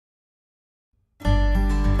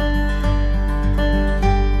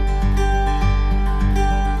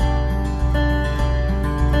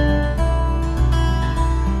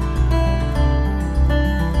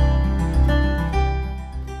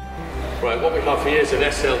we have here is an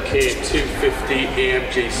SLK 250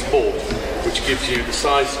 AMG Sport, which gives you the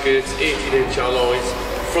side skirts, 18-inch alloys,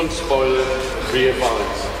 front spoiler, rear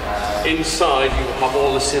valance. Inside you will have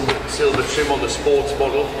all the silver trim on the sports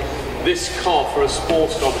model. This car for a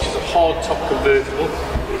sports car, which is a hard top convertible,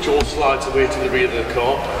 which all slides away to the rear of the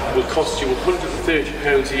car, will cost you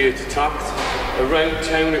 £130 a year to tax. Around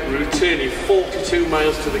town it will return you 42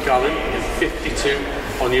 miles to the gallon and 52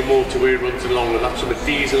 on your motorway runs along, and that's with a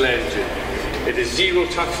diesel engine. It is zero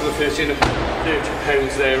tax for the first year and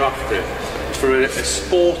 £30 thereafter. For a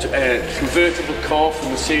sport convertible car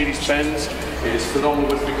from Mercedes-Benz, it is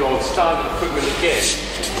phenomenal with regard to standard equipment again.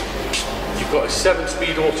 You've got a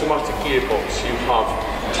 7-speed automatic gearbox, you have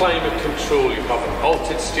climate control, you have an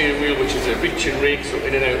altered steering wheel which is a reach and rake, so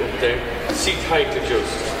in and out, up, down, seat height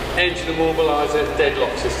adjust, engine immobiliser,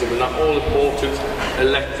 deadlock system, and that all important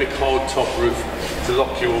electric hard top roof to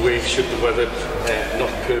lock you away should the weather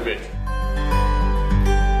not permit.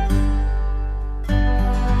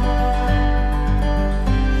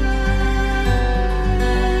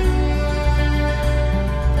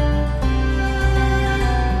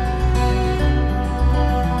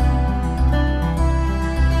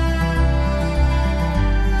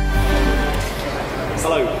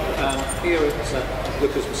 Hello, here at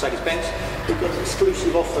Lucas Mercedes-Benz, we've got an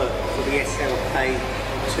exclusive offer for the SLK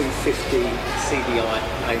 250 CDI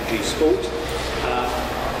AMG Sport.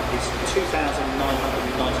 It's £2,999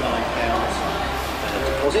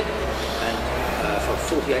 deposit, and for a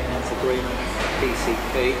 48-month agreement,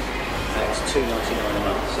 PCP, it's £299 a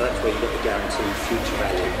month. So that's where you get the guaranteed future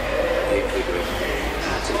value of the agreement.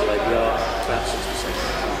 Typical APR, about 6%.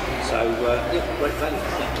 So, yeah, great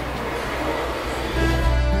value.